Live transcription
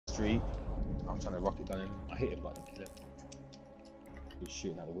street. I'm trying to rocket gun him. I hit him, but I didn't kill him. He's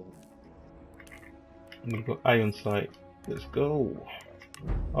shooting out the window. We've got A on site. Let's go.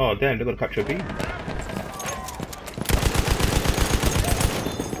 Oh damn, they're gonna capture B.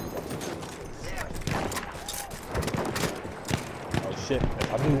 Oh shit,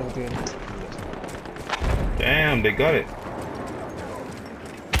 I knew they were doing it. Damn, they got it.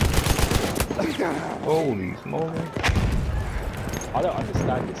 Holy smoke. I don't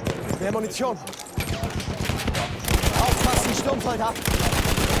understand this though. Mehr Munition. Aufpassen, Sturmsoldat.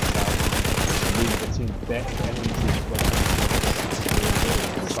 Between their enemy team.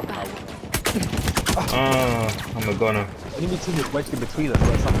 I'm a gunner. Enemy team was wedged in between us,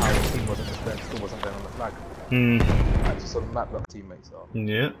 but somehow the team wasn't still wasn't going on the flag. I just saw the map lock teammates are.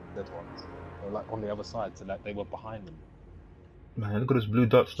 Yeah. Dead ones. They were like on the other side, so like they were behind them. Man, look at those blue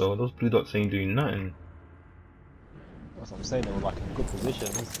dots though. Those blue dots ain't doing nothing. That's what I'm saying, they were like in good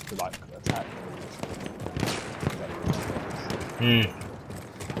positions to like attack. Oh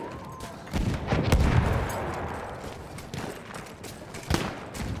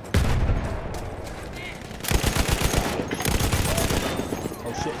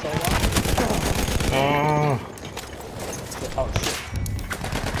shit, it's alright. Oh shit.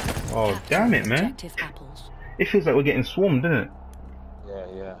 Oh damn it, man. It feels like we're getting swarmed, doesn't it?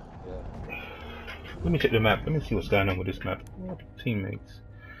 Yeah. Let me check the map. Let me see what's going on with this map. What teammates?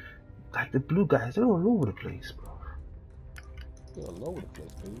 Like the blue guys, they're all over the place, bro. They're all over the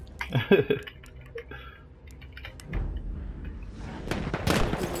place, dude.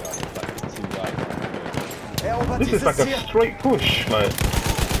 This is like a straight push, like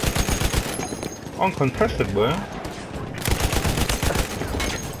uncontested, boy.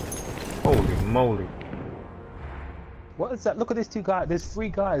 Holy moly! What is that? Look at these two guys. There's 3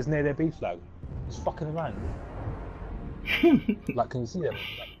 guys near their B flag. Just fucking around. Like, can you see them?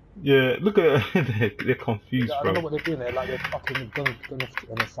 Like, yeah, look at they're confused, I bro. don't know what they're doing. They're like they're fucking going off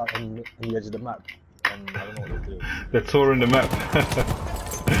on the side on the edge of the map. And I don't know what they're doing. They're touring the map.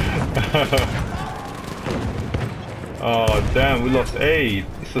 Oh damn, we lost A.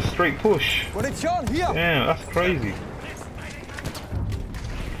 It's a straight push. Munition hier. Damn, that's crazy.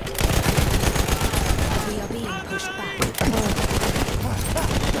 We are being pushed back.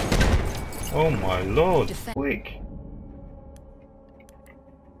 Oh my lord, quick.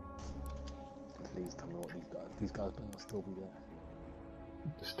 Please tell me what these guys better still be there.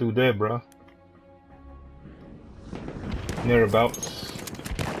 Still there, bro. Nearabouts.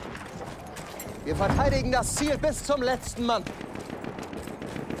 Wir verteidigen das Ziel bis zum letzten Mann.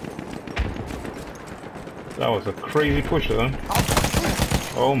 That was a crazy push, huh?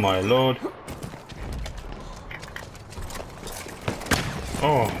 Oh my lord.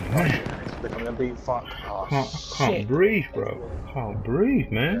 Oh man. They're gonna be fucked. Oh, Can't breathe, bro. Can't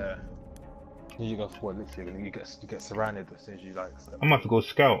breathe, man. Yeah. You go forward, literally, you get surrounded as soon as you like. I'm about to go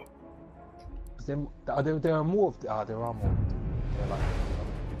scout. There are more of there are more.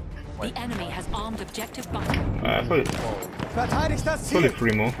 The enemy has armed objective Butter. Verteidigt das Fully Ziel.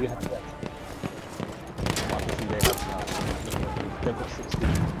 3 more.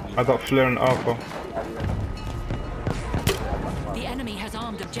 I got flare and alpha. The enemy has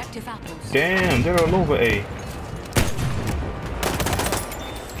armed objective Apples. Damn, they're all over A.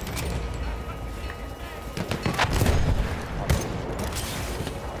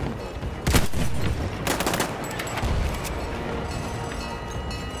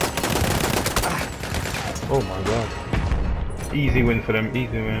 Oh my god. Easy win for them,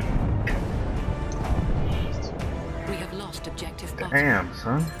 easy win. We have lost objective Butter. Damn,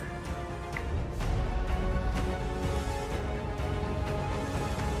 son.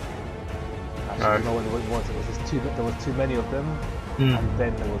 Actually, you know what it was? It was just there was too many of them, and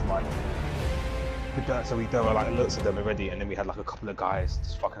then there was like, so there were like lots of them already, and then we had like a couple of guys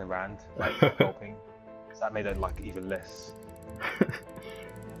just fucking around, like helping. So that made it like even less.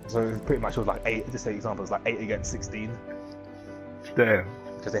 So it was pretty much it was like 8. Just say example, it was like 8 against 16. Damn.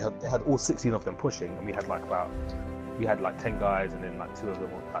 Because they had all 16 of them pushing, and we had like 10 guys, and then like 2 of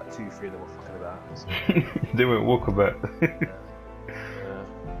them, were, like 2, 3 of them were fucking about. So, They went walkabout. yeah.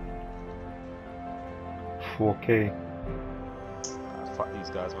 4K. Fuck these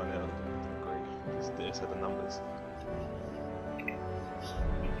guys, man. They're great. They just had the numbers.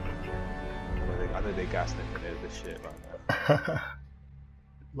 I know they gassed it, but they're this shit right now.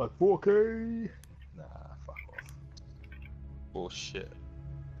 Like 4K. Nah, fuck off. Bullshit.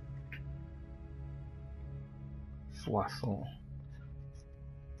 Soissons.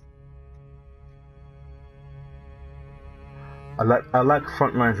 I like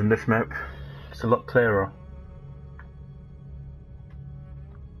front lines in this map. It's a lot clearer.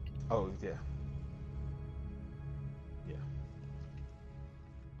 Oh, yeah. Yeah.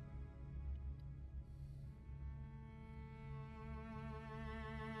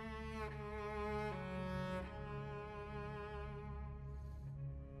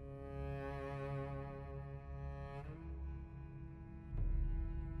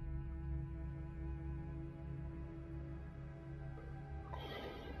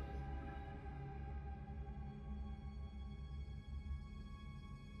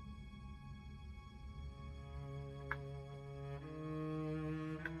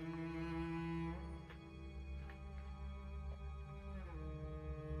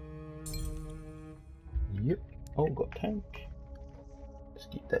 Yep. Oh, got tank. Let's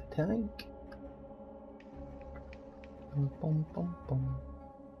get that tank. Bum, bum, bum, bum.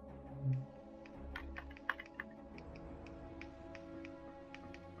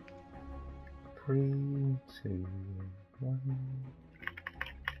 3, 2, 1.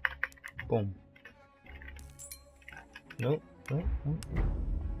 Boom. Nope, nope, nope.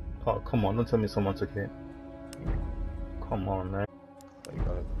 Oh, come on, don't tell me someone took it. Come on, man.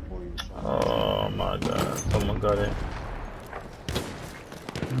 Oh my god, someone got it.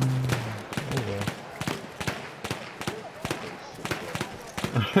 Oh well.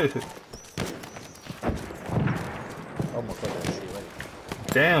 Oh my god, that's it.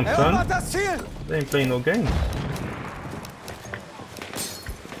 Damn, son. Erobert das Ziel! They ain't playing no games.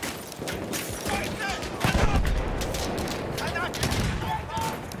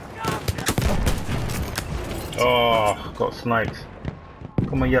 Oh, got sniped.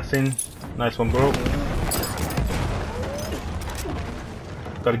 Come on, Yasin. Nice one, bro.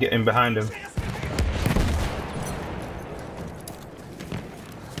 Gotta get in behind him.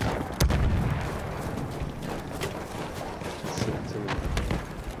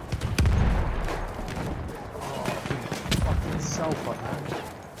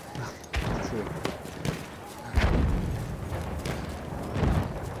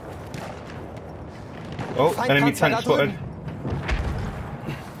 Oh, enemy tank spotted.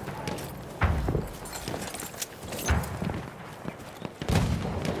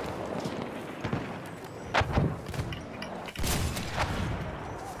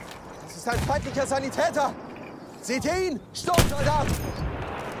 Das ist ein feindlicher Sanitäter! Seht ihr ihn? Sturmsoldat!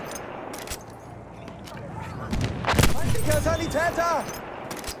 Feindlicher Sanitäter!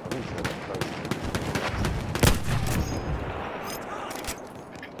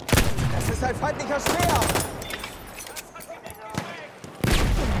 Es ist ein feindlicher Speer!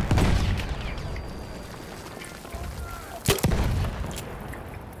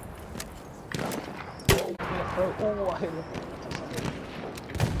 Oh, I hit him.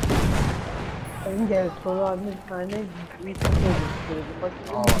 Engel solar mit meine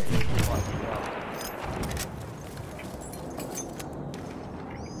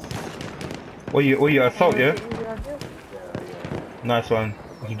Oh, you assault, yeah? Nice one.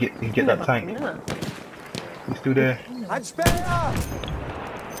 You get that tank. He's still there. Ein Speer!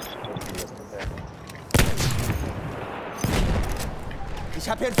 Ich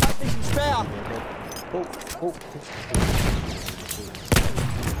hab hier einen feindlichen Speer! Oh.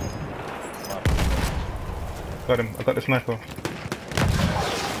 Got him. I got the sniper.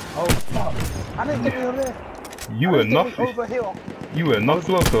 Oh fuck! I didn't get me over there. You were not. Over here. You were not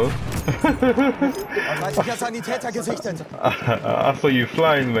local. Feindlicher Sanitäter gesichtet! I saw you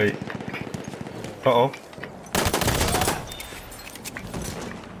flying, mate. Uh-oh.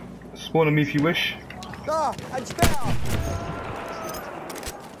 Spawn on me if you wish. Da! Ein Speer!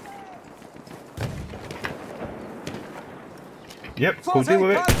 Yep, cool, deal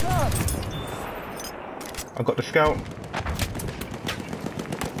with it. Panzer! I got the scout.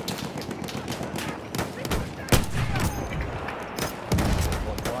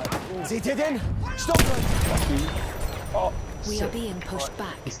 Seht ihr den? Sturmsoldat! Oh, We are being pushed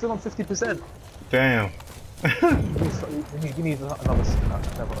back. he's still on 50%. Damn. We need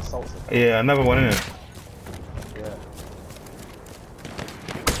another assault. Yeah, another one, innit? Yeah.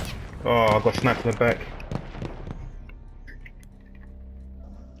 Oh, I got sniped in the back.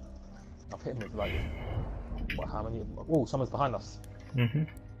 I've hit him with like, what, how many? Oh, someone's behind us. Mhm.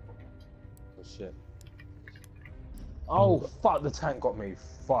 Oh shit. Oh fuck, the tank got me.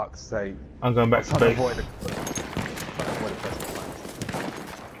 Fuck's sake. I'm going back to base. Avoid the first one.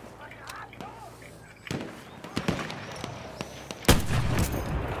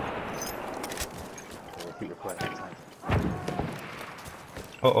 We'll keep replaying that tank.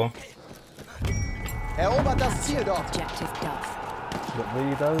 Uh-oh. Erobert das Ziel dort! Objective Duff. But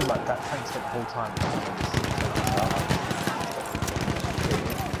really though, like that tank spent the whole time.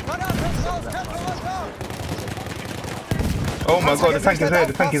 Oh my god, the tank is here,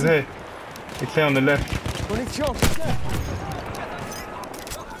 the tank is here. It's here on the left. Munition!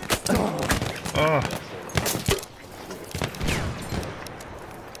 Oh.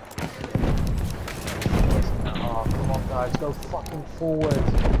 Oh, come on, guys, go fucking forward.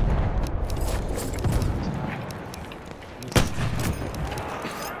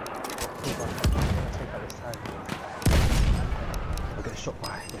 I'll get shot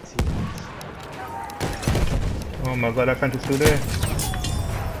by the teammates. Oh my god, that tank is still there.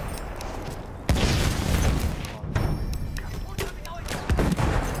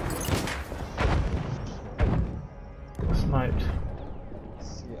 Got sniped.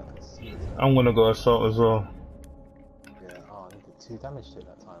 I'm gonna go assault as well. Yeah, oh, I did 2 damage to it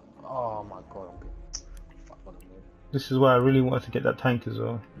that time. Oh my god, I'm getting... Fuck what I'm doing. This is why I really wanted to get that tank as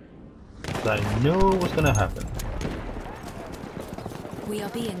well. 'Cause I know what's gonna happen. We are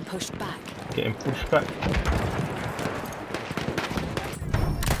being pushed back. Getting pushed back.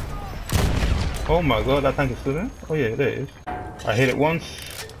 Oh my god, that tank is still there? Oh yeah, there it is. I hit it once.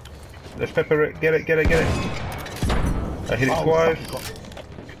 Let's pepper it. Get it, get it, get it. I hit it twice.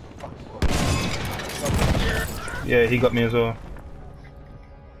 Yeah, he got me as well.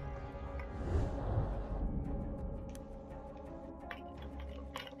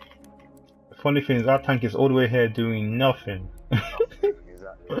 The funny thing is, our tank is all the way here doing nothing.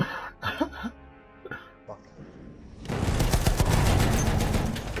 Exactly.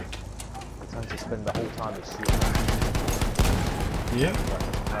 I tend to spend the whole time at shooting. Yeah.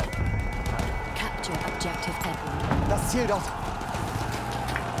 Capture objective Edward. Das Ziel dort!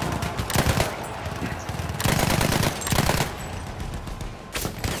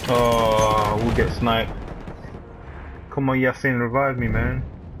 Oh, we'll get sniped. Come on, Yasin, revive me, man.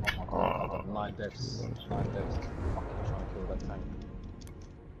 Oh, I got 9 deaths. 9 deaths. Fucking trying to kill that tank.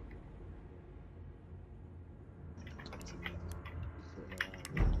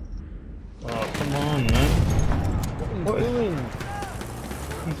 Oh, come on, man. What are you doing?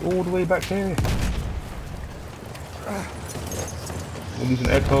 He's all the way back there. We're losing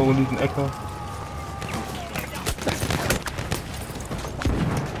echo, we're losing echo.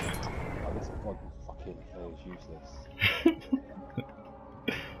 Oh, this mod fucking player is useless.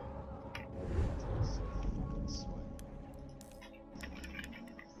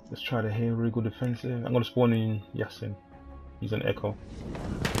 Let's try the hero go defensive. I'm gonna spawn in Yasin. He's an echo.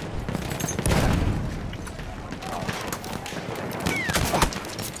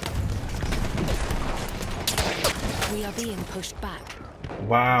 We are being pushed back.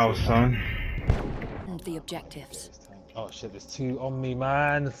 Wow, son. And the objectives. Oh shit, there's 2 on me,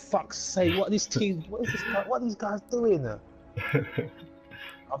 man. Fuck's sake, what are these teams? What is this guy? What are these guys doing?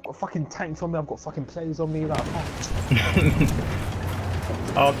 I've got fucking tanks on me. I've got fucking players on me. Like, I can't.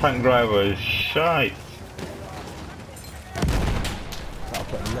 Our tank driver is shite. I've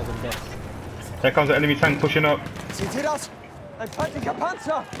got 11 deaths. Here comes the enemy tank pushing up. Seht ihr das? Ein feindlicher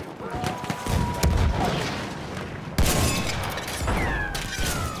Panzer!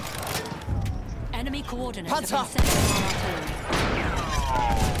 Enemy coordinates Panzer! have been sent to our artillery.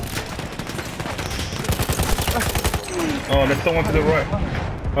 Oh, there's someone to the right.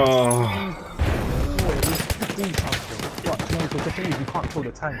 Oh. The thing is, you can't kill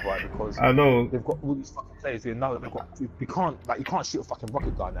the tank, right? Because I know. they've got all these fucking players. They know they've got. You can't you can't shoot a fucking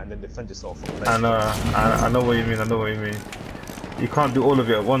rocket gun and then defend yourself. I know what you mean. I know what you mean. You can't do all of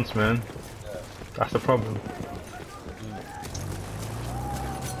it at once, man. That's the problem.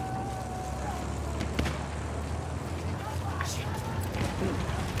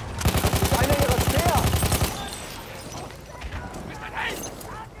 Einer ihrer Speer!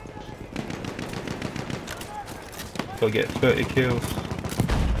 Go get 30 kills.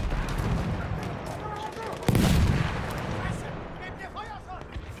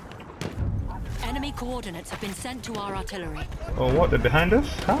 Enemy coordinates have been sent to our artillery. Oh, what? They're behind us?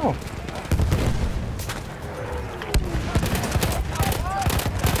 How?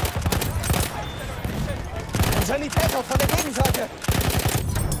 Ein Sanitäter von der Gegenseite!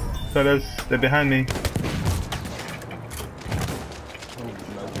 Fellas, they're behind me.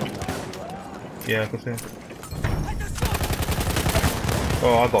 Yeah, I can see.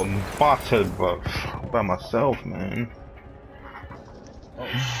 Oh, I got battered, bro. By myself, man. Oh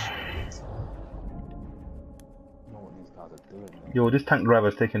shit! I don't know what these guys are doing. Man. Yo, this tank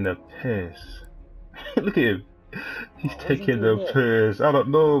driver's taking the piss. Look at him. He's taking the piss. I don't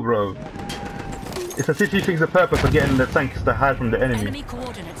know, bro. It's as if he thinks the purpose of getting the tank is to hide from the enemy. Enemy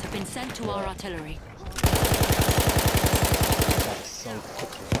coordinates have been sent to our artillery. That's so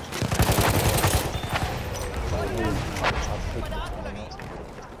fucking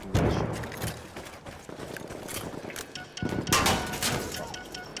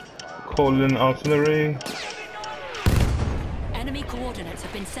Calling artillery. Enemy coordinates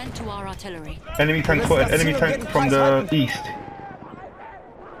have been sent to our artillery. Enemy tank spotted. Enemy tank from the east.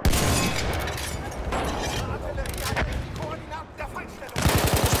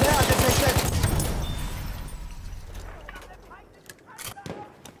 Schwer gesichtet.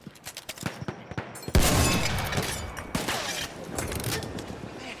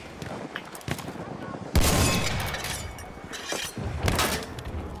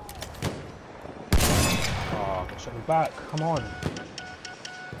 Oh, shut me back. Come on.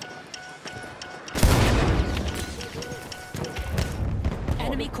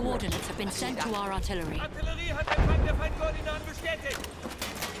 Enemy coordinates have been sent to our artillery. Artillerie hat Empfang der Feindkoordinaten bestätigt.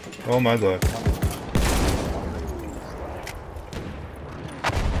 Oh my god.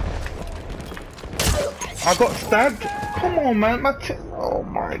 I got stabbed? Come on, man. Oh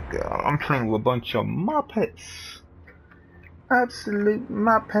my god. I'm playing with a bunch of Muppets. Absolute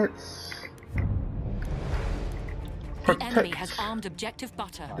Muppets. The enemy has armed objective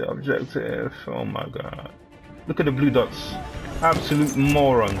butter. The objective. Oh my god. Look at the blue dots. Absolute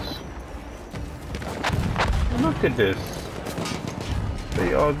morons. Look at this.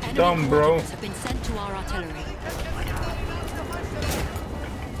 They are Enemy dumb, bro. coordinates have been sent to our artillery.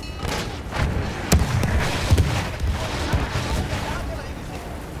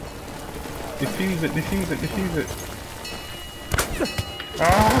 Defuse it, defuse it, defuse it.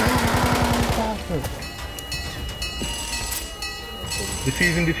 Ah!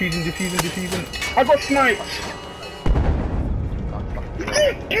 Defusing, defusing, defusing, defusing. I got sniped!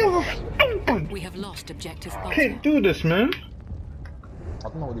 We have lost objective butter. Can't do this, man. I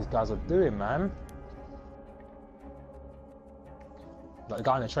don't know what these guys are doing, man. Like the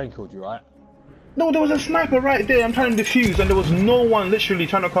guy in the train killed you, right? No, there was a sniper right there. I'm trying to defuse, and there was no one literally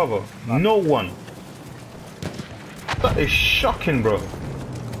trying to cover. No one. That is shocking, bro. I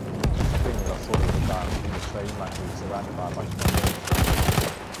think I saw the guy in the train, like he was surrounded by a bunch of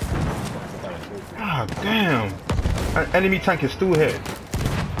Ah, damn. An enemy tank is still here.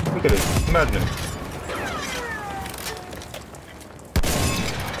 Look at this. Madness.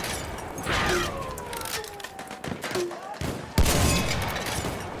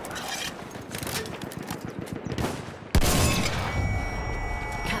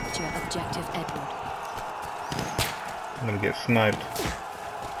 Capture objective Edward. I'm gonna get sniped.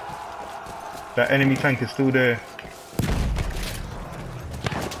 That enemy tank is still there.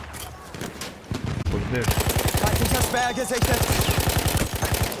 What's this? Feindlicher Speer gesichtet.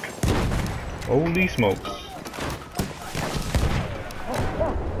 Holy smokes.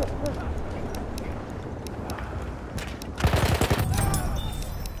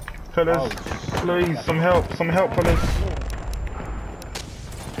 Fellas, please, some help, fellas.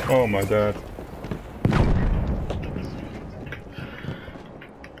 Oh my god.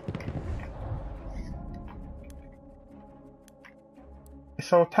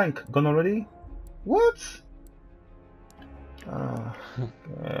 Is our tank gone already? What? Oh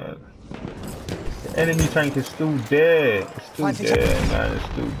god. The enemy tank is still there. It's still there, man. It's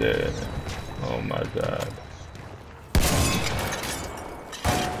still there. Oh my god.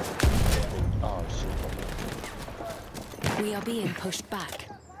 Oh shit. We are being pushed back.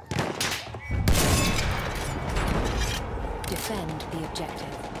 Defend the objective.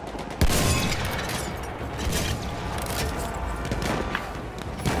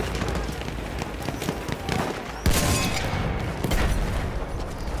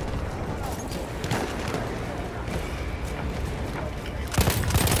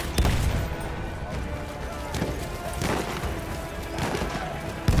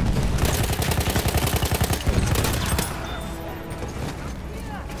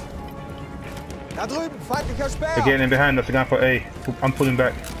 Da drüben, feindlicher Speer. They're getting in behind us. They're going for A. I'm pulling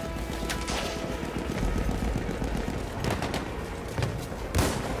back.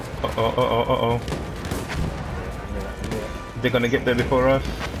 Uh-oh. They're gonna get there before us.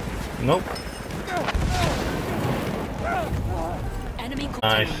 Nope. Enemy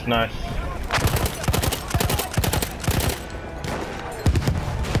Nice, nice.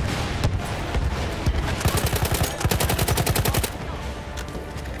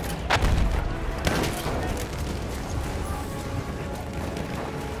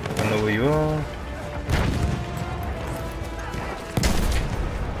 I know where you are.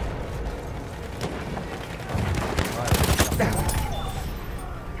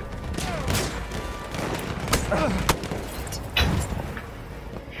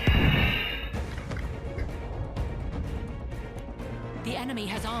 The enemy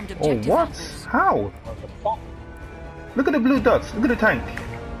has armed Oh, objective what? apples. How? What the fuck? Look at the blue dots. Look at the tank.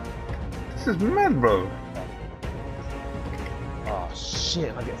 This is mad, bro. Oh shit. shit,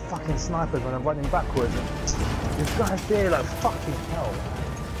 and I get fucking snipers when I'm running backwards. And this guy's there like fucking hell.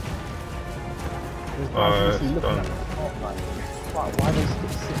 This guy's literally looking at the top like, fuck, why are they still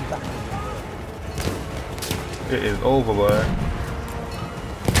sitting back? It is over, boy.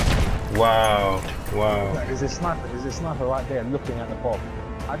 Wow, wow. Like, there's a sniper right there looking at the bomb.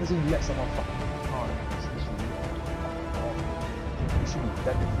 How does he let someone fucking time? He should be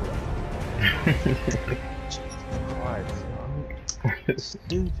dead before that. Jesus Christ, man.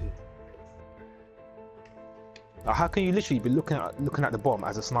 Stupid. Like, how can you literally be looking at the bomb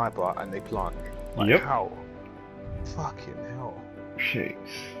as a sniper and they plant? Like, yep. How? Fucking hell. Shit.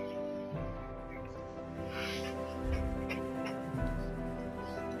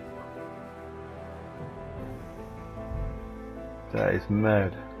 That is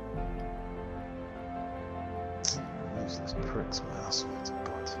mad. Useless pricks, man, I swear to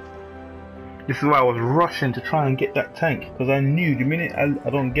God. This is why I was rushing to try and get that tank, because I knew the minute I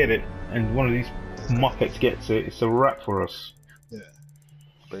don't get it and one of these muppets gets it, it's a wrap for us. Yeah.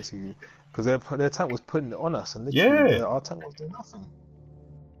 Basically, because their tank was putting it on us, and literally our tank was doing nothing.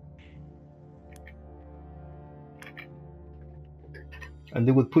 And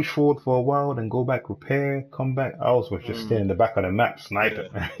they would push forward for a while, then go back, repair, come back. I was just staying in the back of the map, sniping.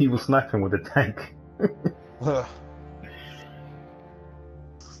 Yeah. He was sniping with the tank.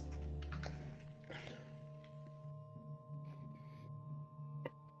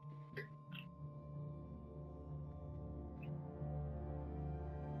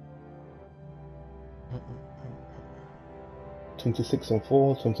 26 and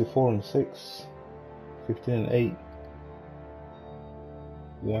 4, 24 and 6, 15 and 8,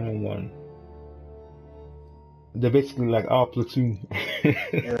 1 and 1. They're basically like our platoon.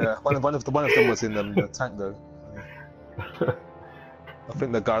 Yeah, one of them was in the tank though. I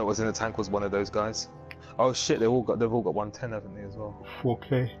think the guy that was in the tank was one of those guys. Oh shit, they've all got 110, haven't they, as well?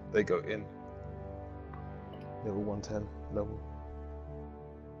 4K. They go in. Level 110 level.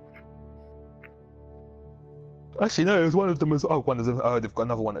 Actually, no, it was one of them as oh, one of them. Oh, they've got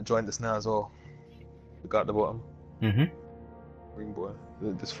another one that joined us now as well. The guy at the bottom. Mhm. Green boy.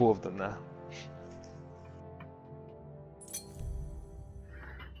 There's 4 of them now.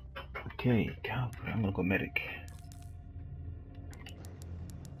 Okay, cavalry. I'm gonna go medic.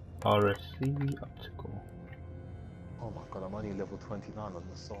 RSC optical. Oh my god, I'm only level 29 on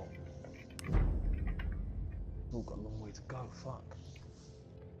the assault. We've got a long way to go. Fuck.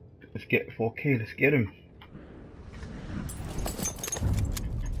 Let's get 4K. Let's get him.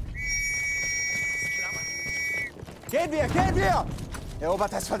 Gehen wir, gehen wir!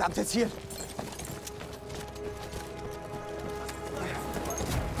 Erobert das verdammte Ziel!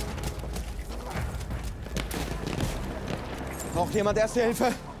 Braucht jemand erste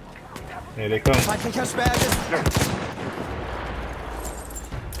Hilfe? Here they come. Feindlicher Sperragent!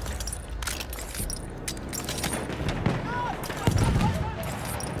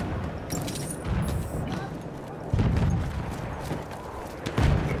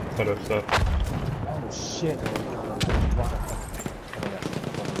 Other stuff. Oh shit.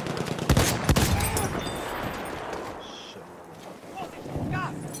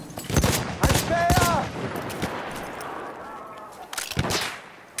 Ein Speer!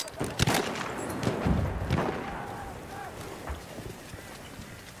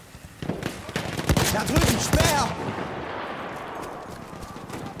 Da drüben, Speer!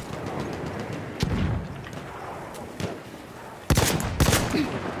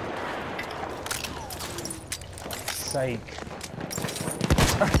 Sake.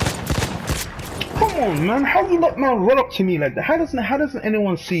 Come on, man! How do you let man run up to me like that? How doesn't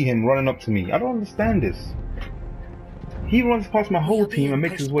anyone see him running up to me? I don't understand this. He runs past my whole team and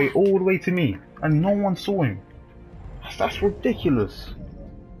makes his way all the way to me, and no one saw him. That's ridiculous.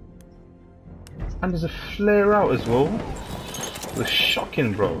 And there's a flare out as well. It's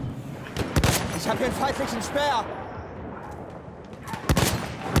shocking, bro. Ich habe hier einen feindlichen Speer!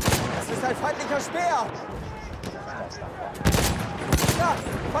 Das ist ein feindlicher Speer! Ja,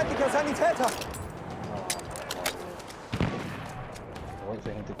 feindlicher Sanitäter! They wait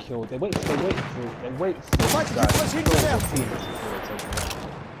for him to kill. They wait for Feindliches Maschinengewehr!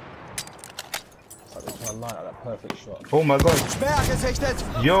 It's like they're trying to line up that perfect shot. Oh my god. Speer gesichtet!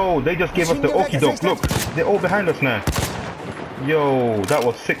 Yo, they just gave us the okie doke. Look, they're all behind us now. Yo, that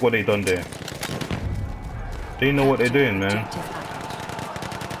was sick what they done there. They know what they're doing, man.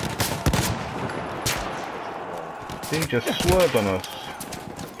 They just swerved on us.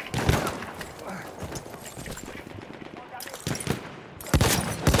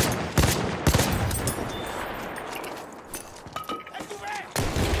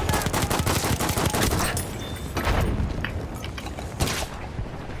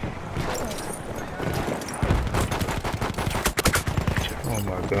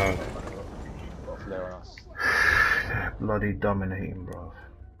 god. Got a flare on us. Bloody dominating, bro.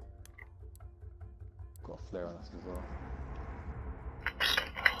 Got a flare on us as well.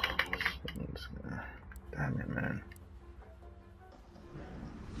 Damn it, man.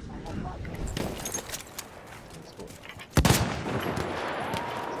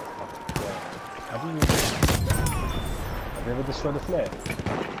 Have you ever destroyed the flare?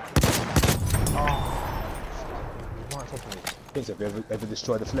 Oh, right on top of me. Vince, have you ever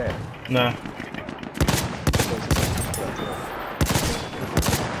destroyed the flare? No.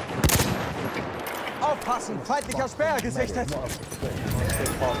 Aufpassen! Feindlicher Speer gesichtet!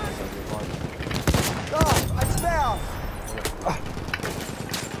 Da! Ein Speer!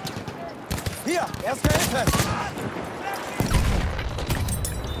 Hier! Erste Hilfe!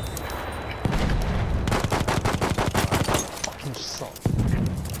 Fucking shot.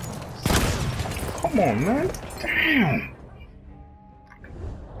 Come on, man. Damn.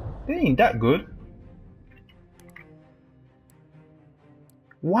 They ain't that good.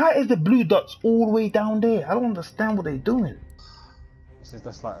 Why is the blue dots all the way down there? I don't understand what they're doing. This is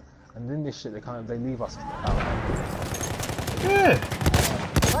just like, and then this shit, they leave us out. Yeah.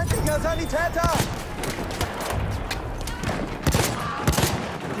 Feindlicher Sanitäter!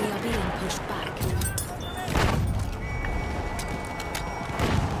 We are being pushed back.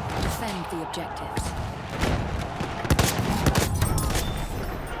 Defend the objectives.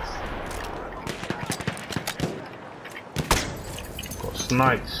 Got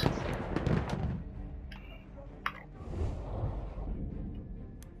snipes.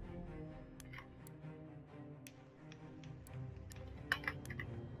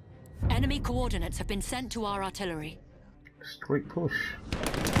 Enemy coordinates have been sent to our artillery. Straight push.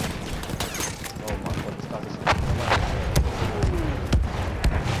 Oh my god, this guy is...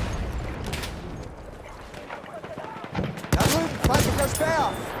 Da drüben! Feindlicher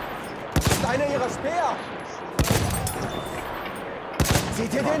Speer! Das ist einer ihrer Speer!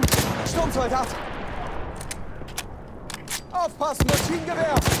 Seht ihr den? Sturmsoldat! Aufpassen!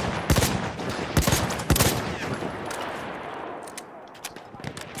 Maschinengewehr!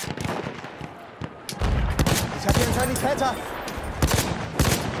 Ich hab hier einen Sanitäter!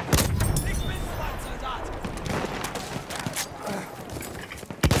 Ich bin Soldat!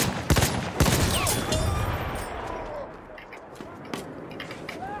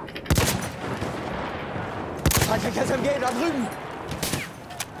 Feindlicher SMG da drüben!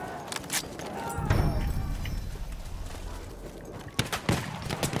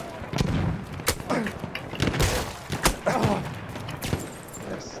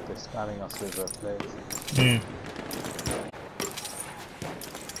 They're spamming us with flares.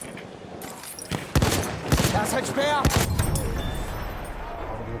 Da ist ein Speer!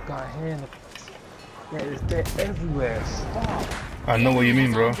 Oh, the guy here, they're everywhere. Stop! I know what you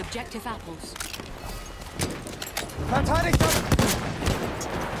mean, bro. Objective apples. Verteidigt das!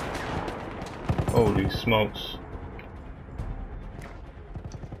 Holy smokes.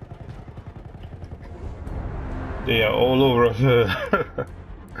 They are all over us.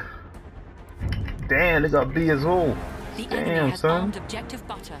 Damn, they got B as well. The enemy Damn, has son. armed objective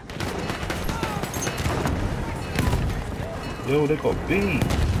butter. Yo, they got B.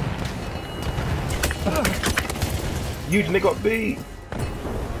 Usually they got B.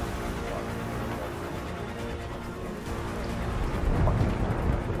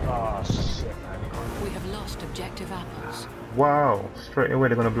 Oh shit, man. We have lost objective apples. Wow, straight away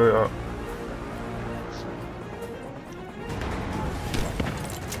they're gonna blow it up.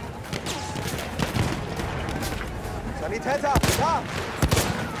 Sanitäter! Da!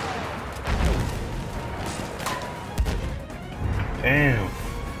 Damn.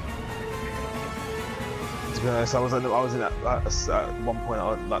 To be honest, I was in that at one point.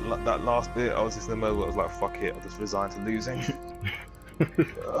 Like that last bit, I was just in the mode where I was like, "Fuck it," I just resigned to losing. Jesus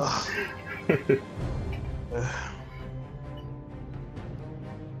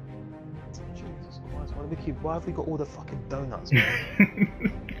Christ! Why have we got all the fucking donuts, man?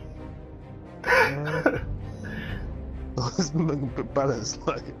 It's a bit balanced,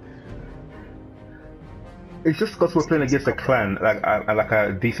 like. It's just because we're playing against a clan, like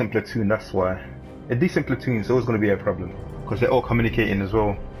a decent platoon. That's why. A decent platoon is always going to be a problem because they're all communicating as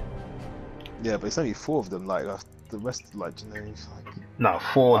well. Yeah, but it's only 4 of them. Like the rest, like you know, it's like. Nah,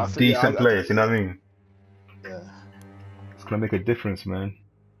 4 decent players. You know what I mean? Yeah. It's gonna make a difference, man.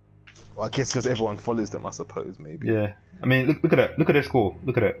 Well, I guess because everyone follows them, I suppose maybe. Yeah. I mean, look at that. Look at their score.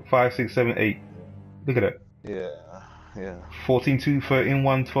 Look at that. 5, 6, 7, 8. Look at that. Yeah. Yeah. 14-2,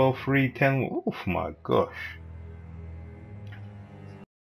 13-1, 12-3, 10. Oh my gosh.